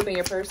 It could have been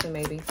your person,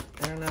 maybe.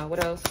 I don't know.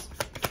 What else?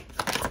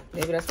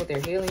 Maybe that's what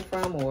they're healing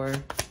from, or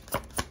it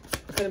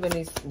could have been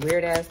these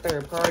weird-ass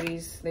third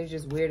parties. They're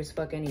just weird as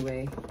fuck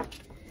anyway.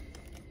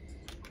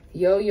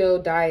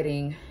 Yo-yo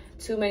dieting.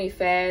 Too many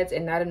fads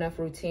and not enough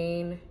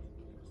routine.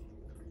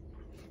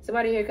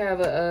 Somebody here could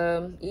have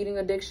a eating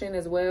addiction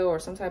as well, or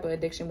some type of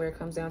addiction where it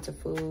comes down to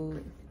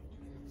food.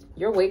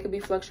 Your weight could be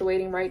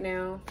fluctuating right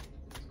now,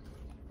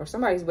 or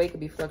somebody's weight could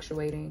be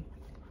fluctuating.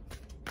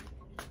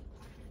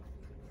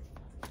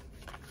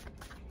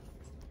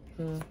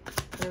 I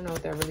don't know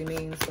what that really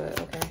means, but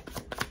okay.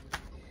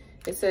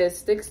 It says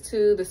sticks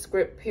to the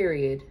script,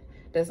 period.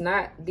 Does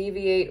not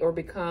deviate or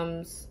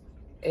becomes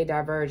a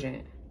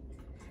divergent.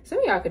 Some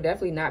of y'all could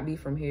definitely not be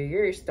from here.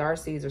 You're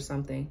starseeds or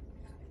something.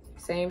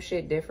 Same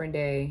shit, different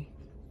day.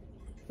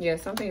 Yeah,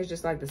 something is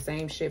just like the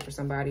same shit for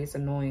somebody. It's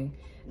annoying.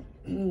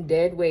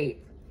 Dead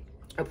weight.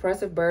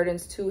 Oppressive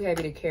burdens too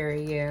heavy to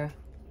carry. Yeah.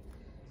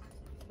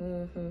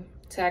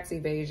 Tax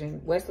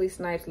evasion. Wesley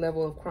Snipes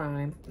level of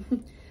crime.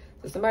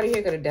 So somebody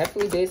here could have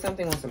definitely did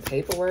something on some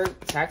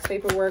paperwork, tax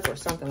paperwork, or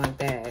something like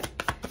that.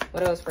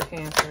 What else for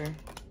Cancer?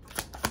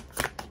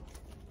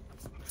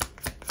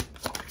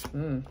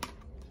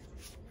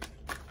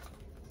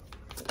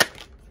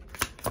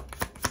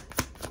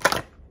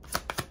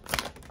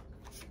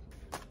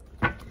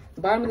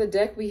 Bottom of the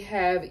deck, we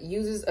have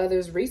uses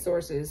others'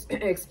 resources,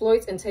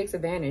 exploits and takes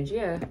advantage.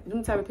 Yeah,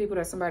 them type of people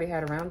that somebody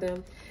had around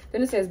them.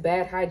 Then it says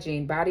bad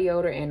hygiene, body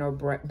odor, and or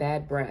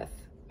bad breath.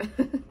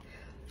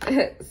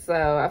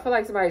 So I feel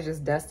like somebody's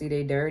just dusty,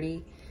 they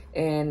dirty,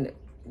 and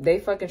they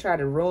fucking try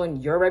to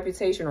ruin your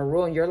reputation or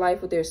ruin your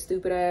life with their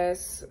stupid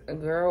ass.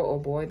 Girl or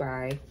boy,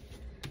 bye.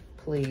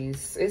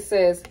 Please. It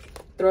says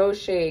throw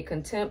shade,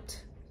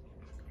 contempt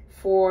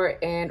for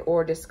and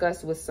or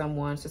disgust with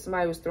someone. So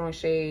somebody was throwing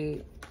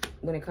shade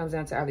when it comes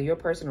down to either your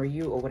person or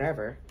you or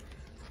whatever.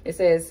 It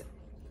says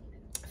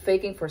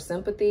faking for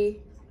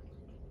sympathy.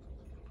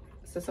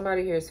 So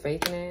somebody here is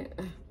faking it.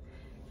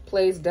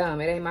 Plays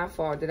dumb. It ain't my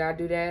fault. Did I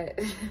do that?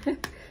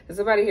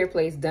 Somebody here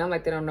plays dumb,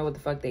 like they don't know what the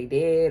fuck they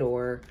did.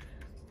 Or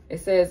it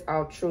says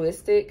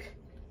altruistic,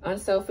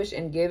 unselfish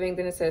and giving.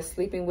 Then it says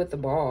sleeping with the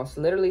boss,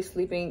 literally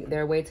sleeping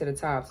their way to the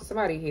top. So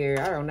somebody here,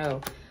 I don't know,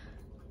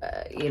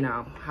 you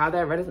know, how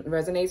that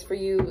resonates for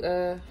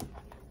you.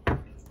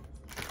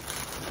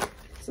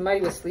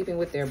 Somebody was sleeping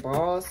with their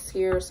boss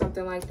here or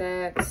something like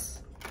that.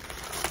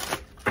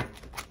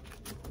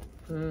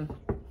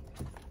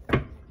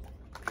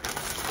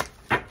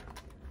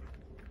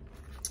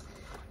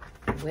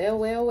 Well,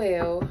 well,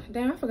 well.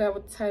 Damn, I forgot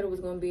what the title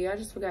was going to be. I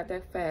just forgot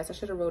that fast. I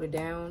should have wrote it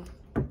down.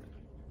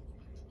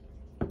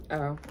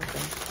 Oh,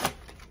 okay.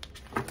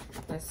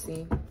 Let's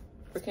see.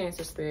 For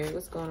Cancer Spirit,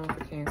 what's going on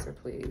for Cancer,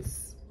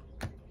 please?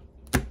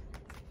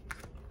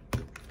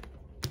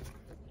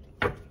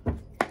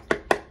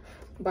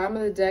 Bottom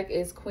of the deck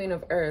is Queen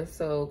of Earth.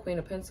 So Queen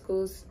of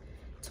Pentacles,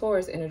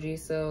 Taurus energy.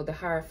 So the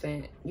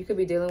Hierophant. You could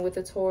be dealing with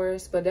a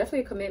Taurus, but definitely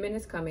a commitment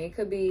is coming. It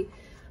could be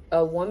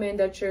a woman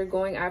that you're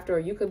going after, or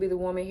you could be the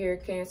woman here,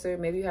 Cancer.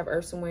 Maybe you have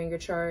Earth somewhere in your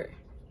chart.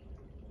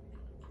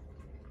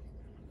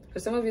 For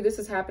some of you, this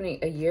is happening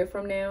a year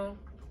from now.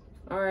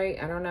 All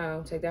right, I don't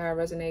know. Take that how it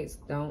resonates.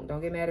 Don't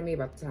get mad at me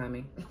about the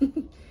timing.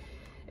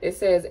 It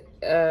says,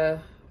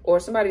 or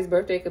somebody's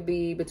birthday could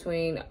be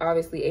between,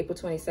 obviously, April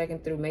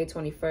 22nd through May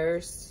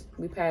 21st.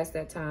 We passed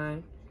that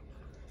time.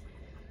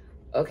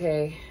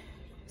 Okay.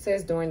 It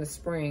says during the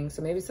spring.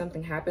 So maybe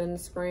something happened in the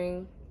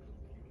spring.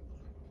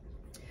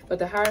 But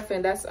the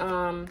Hierophant, that's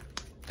a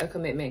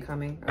commitment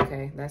coming.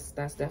 Okay, that's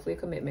definitely a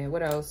commitment.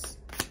 What else?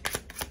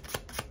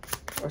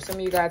 Or some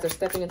of you guys are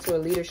stepping into a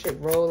leadership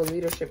role, a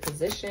leadership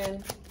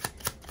position.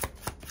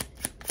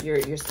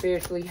 You're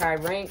spiritually high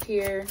ranked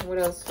here. What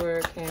else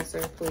for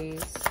Cancer,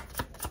 please?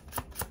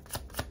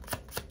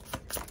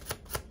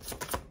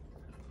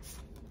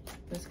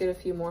 Let's get a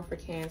few more for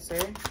Cancer.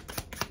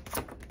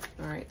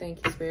 All right,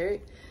 thank you,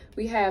 Spirit.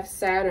 We have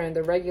Saturn,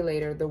 the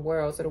regulator, the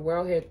world. So the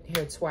world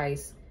here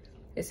twice.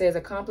 It says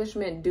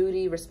accomplishment,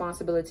 duty,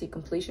 responsibility,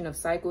 completion of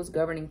cycles,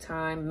 governing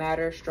time,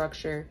 matter,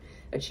 structure,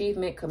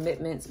 achievement,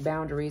 commitments,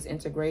 boundaries,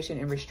 integration,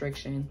 and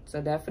restriction.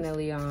 So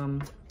definitely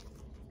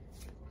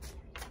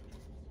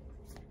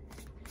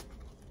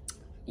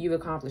you've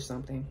accomplished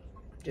something,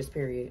 just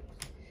period.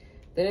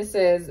 Then it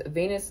says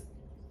Venus,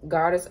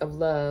 goddess of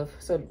love.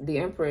 So the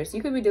Empress,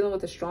 you could be dealing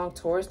with a strong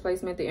Taurus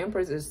placement. The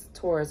Empress is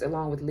Taurus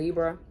along with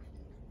Libra.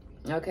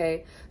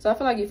 Okay, so I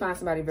feel like you find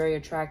somebody very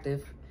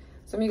attractive.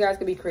 Some of you guys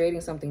could be creating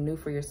something new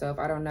for yourself.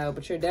 I don't know,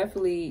 but you've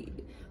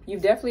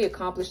definitely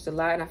accomplished a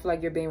lot, and I feel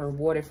like you're being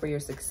rewarded for your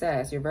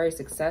success. You're very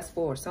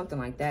successful or something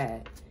like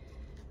that.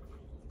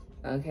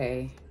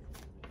 Okay,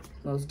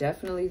 most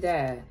definitely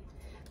that.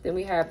 Then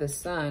we have the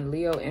Sun,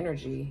 Leo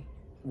energy.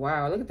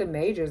 Wow, look at the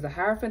majors. The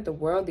Hierophant, the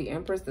World, the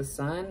Empress, the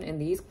Sun, and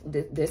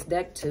this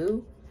deck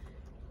too.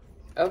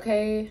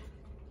 Okay.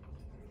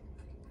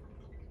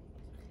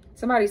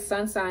 Somebody's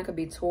sun sign could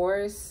be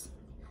Taurus.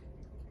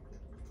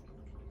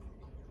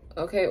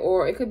 Okay,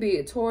 or it could be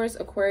a Taurus,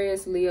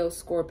 Aquarius, Leo,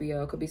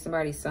 Scorpio. It could be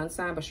somebody's sun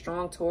sign, but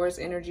strong Taurus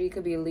energy.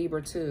 Could be a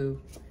Libra too.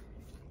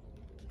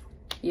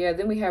 Yeah,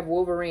 then we have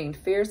Wolverine.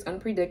 Fierce,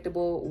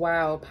 unpredictable,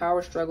 wild,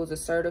 power struggles,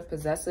 assertive,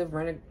 possessive,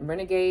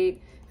 renegade,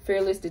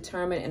 fearless,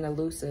 determined, and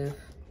elusive.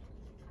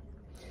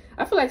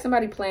 I feel like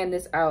somebody planned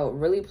this out,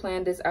 really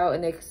planned this out,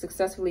 and they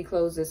successfully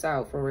closed this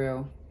out for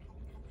real.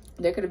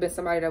 There could have been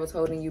somebody that was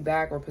holding you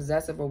back or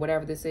possessive or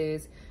whatever this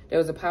is. There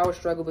was a power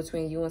struggle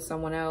between you and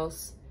someone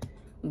else.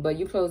 But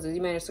you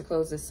managed to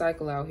close this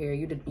cycle out here.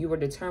 You were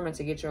determined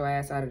to get your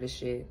ass out of this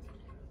shit.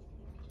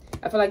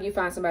 I feel like you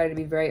find somebody to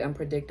be very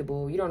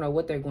unpredictable. You don't know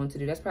what they're going to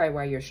do. That's probably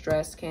why you're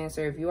stressed,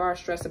 Cancer. If you are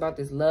stressed about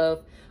this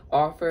love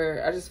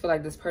offer, I just feel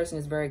like this person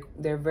is very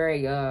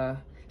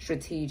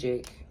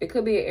strategic. It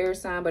could be an air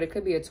sign, but it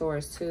could be a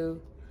Taurus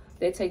too.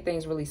 They take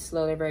things really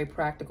slow. They're very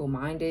practical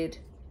minded.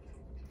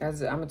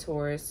 I'm a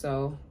Taurus,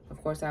 so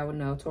of course I would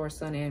know. Taurus,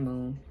 sun and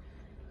moon.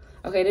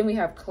 Okay, then we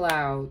have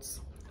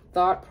clouds.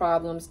 Thought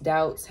problems,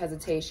 doubts,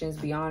 hesitations,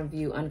 beyond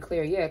view,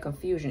 unclear. Yeah,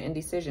 confusion,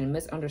 indecision,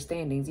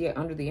 misunderstandings. Yeah,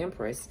 under the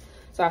Empress.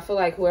 So I feel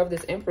like whoever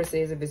this Empress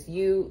is, if it's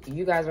you,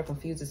 you guys are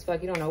confused as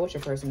fuck. You don't know what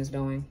your person is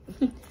doing.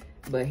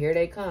 But here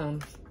they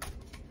come.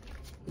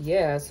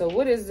 Yeah, so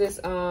what is this?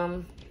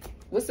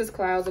 What's this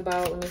clouds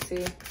about? Let me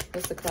see.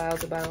 What's the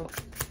clouds about?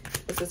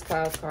 What's this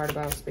clouds card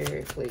about,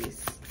 Spirit,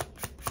 please?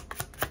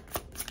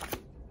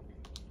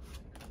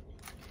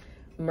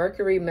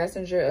 Mercury,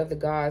 messenger of the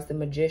gods, the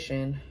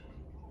magician.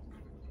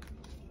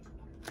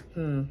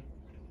 Somebody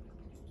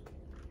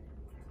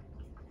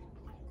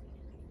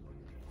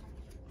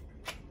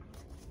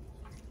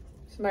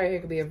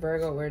here could be a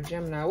Virgo or a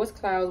Gemini. What's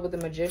clouds with the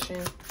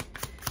magician?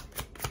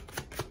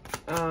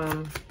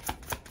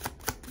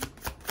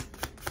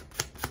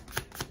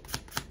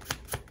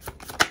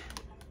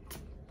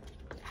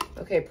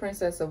 Okay,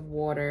 Princess of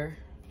Water.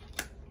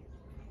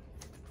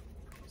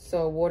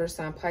 So water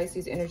sign,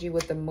 Pisces energy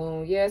with the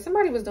moon. Yeah,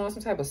 somebody was doing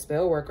some type of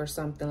spell work or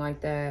something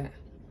like that.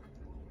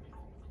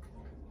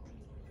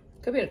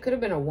 Could have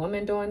been a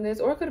woman doing this,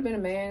 or it could have been a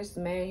man. It's a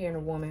man here and a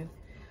woman.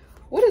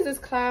 What is this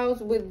clouds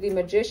with the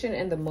magician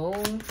and the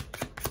moon?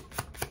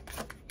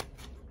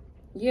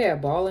 Yeah,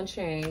 ball and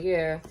chain.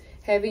 Yeah,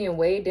 heavy and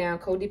weighed down,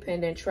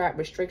 codependent, trapped,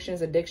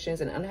 restrictions,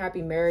 addictions, and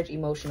unhappy marriage,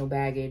 emotional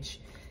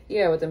baggage.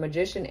 Yeah, with the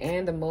magician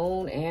and the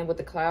moon, and with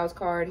the clouds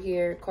card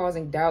here,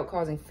 causing doubt,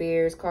 causing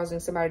fears,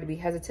 causing somebody to be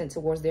hesitant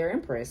towards their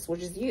Empress,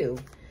 which is you.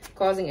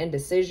 Causing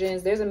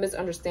indecisions. There's a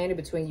misunderstanding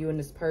between you and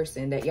this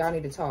person that y'all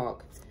need to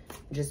talk.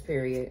 Just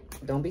period.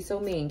 Don't be so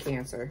mean,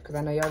 Cancer, because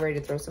I know y'all ready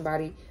to throw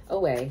somebody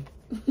away.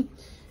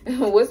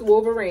 What's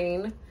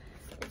Wolverine?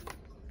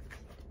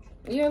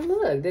 Yeah,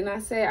 look, didn't I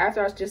say,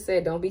 after I just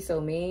said don't be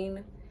so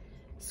mean?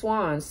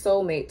 Swan,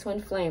 soulmate,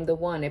 twin flame, the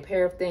one, a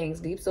pair of things,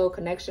 deep soul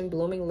connection,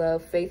 blooming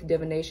love, faith,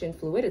 divination,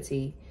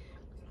 fluidity.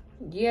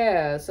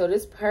 Yeah, so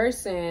this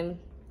person,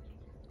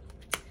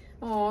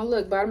 oh,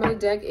 look, bottom of the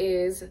deck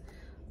is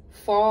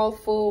fall,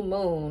 full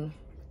moon.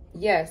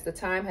 Yes, the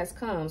time has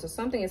come. So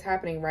something is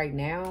happening right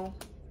now.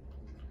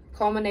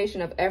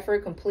 Culmination of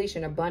effort,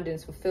 completion,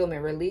 abundance,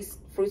 fulfillment, release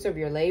fruits of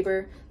your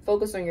labor,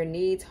 focus on your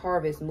needs,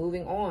 harvest,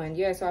 moving on.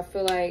 Yeah, so I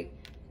feel like,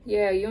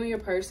 yeah, you and your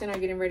person are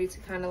getting ready to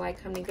kind of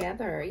like come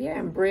together. Yeah,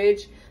 and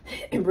bridge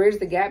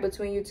the gap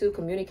between you two.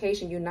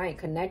 Communication, unite,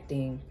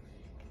 connecting.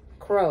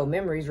 Crow,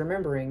 memories,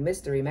 remembering,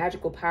 mystery,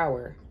 magical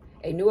power.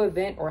 A new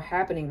event or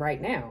happening right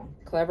now.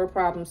 Clever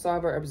problem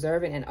solver,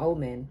 observant, and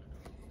omen.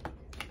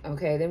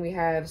 Okay, then we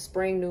have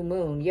spring, new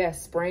moon.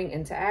 Yes, spring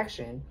into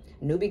action.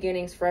 New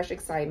beginnings, fresh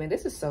excitement.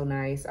 This is so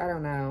nice. I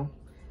don't know.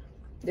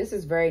 This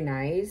is very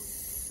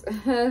nice.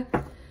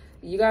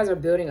 You guys are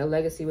building a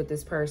legacy with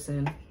this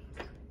person.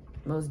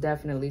 Most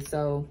definitely.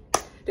 So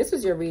this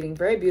was your reading.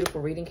 Very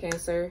beautiful reading,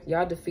 Cancer.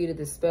 Y'all defeated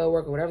this spell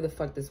work or whatever the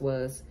fuck this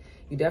was.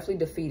 You definitely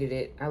defeated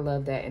it. I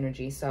love that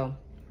energy. So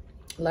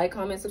like,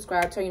 comment,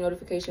 subscribe, turn your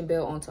notification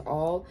bell on to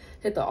all.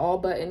 Hit the all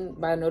button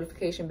by the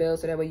notification bell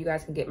so that way you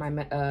guys can get my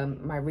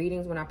my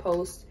readings when I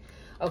post.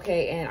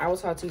 Okay, and I will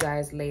talk to you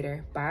guys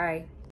later. Bye.